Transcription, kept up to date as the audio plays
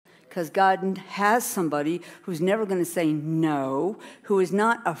Because God has somebody who's never going to say no, who is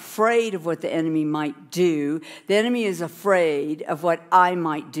not afraid of what the enemy might do. The enemy is afraid of what I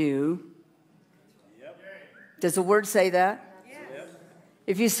might do. Yep. Does the word say that? Yep.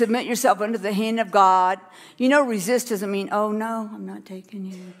 If you submit yourself under the hand of God, you know, resist doesn't mean, oh no, I'm not taking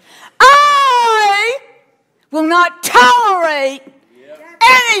you. I will not tolerate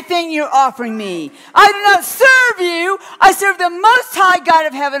anything you're offering me. I do not serve you. I serve the Most High God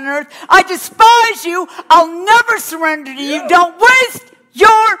of heaven and earth. I despise you. I'll never surrender to you. Don't waste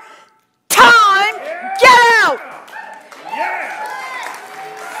your time. Get out. Yeah.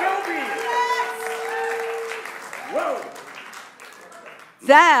 So be it. Whoa.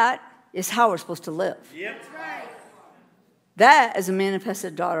 That is how we're supposed to live. Yep. That is a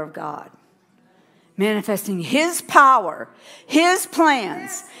manifested daughter of God. Manifesting His power, His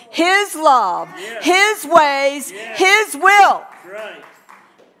plans, His love, His ways, His will. Right.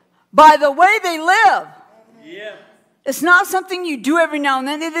 By the way they live. Yeah. It's not something you do every now and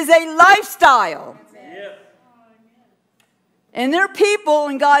then. It is a lifestyle. Yeah. And there are people,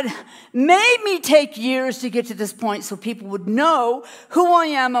 and God made me take years to get to this point so people would know who I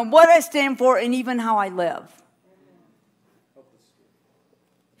am and what I stand for and even how I live.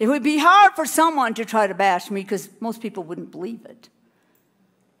 It would be hard for someone to try to bash me because most people wouldn't believe it.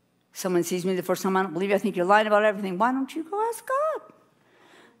 Someone sees me the first time, I don't believe you. I think you're lying about everything. Why don't you go ask God?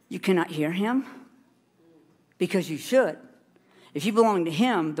 You cannot hear Him because you should. If you belong to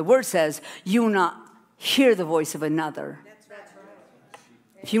Him, the Word says, you will not hear the voice of another.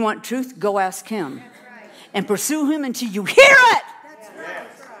 If you want truth, go ask Him. And pursue Him until you hear it.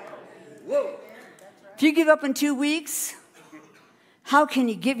 If you give up in 2 weeks, how can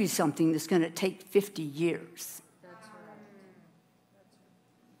He give you something that's going to take 50 years?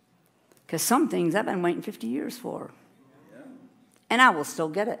 Because some things I've been waiting 50 years for. And I will still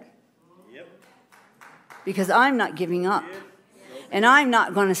get it. Because I'm not giving up. And I'm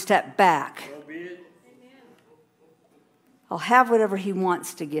not going to step back. I'll have whatever He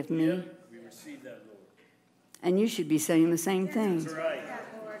wants to give me. And you should be saying the same thing.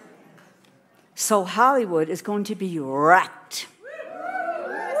 So Hollywood is going to be wrecked.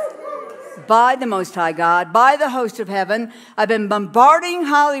 By the Most High God, by the host of heaven. I've been bombarding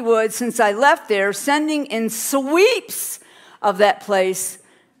Hollywood since I left there, sending in sweeps of that place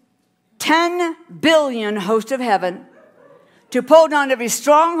 10 billion host of heaven to pull down every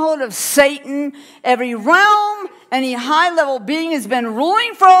stronghold of Satan, every realm any high-level being has been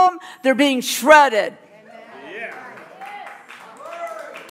ruling from. They're being shredded.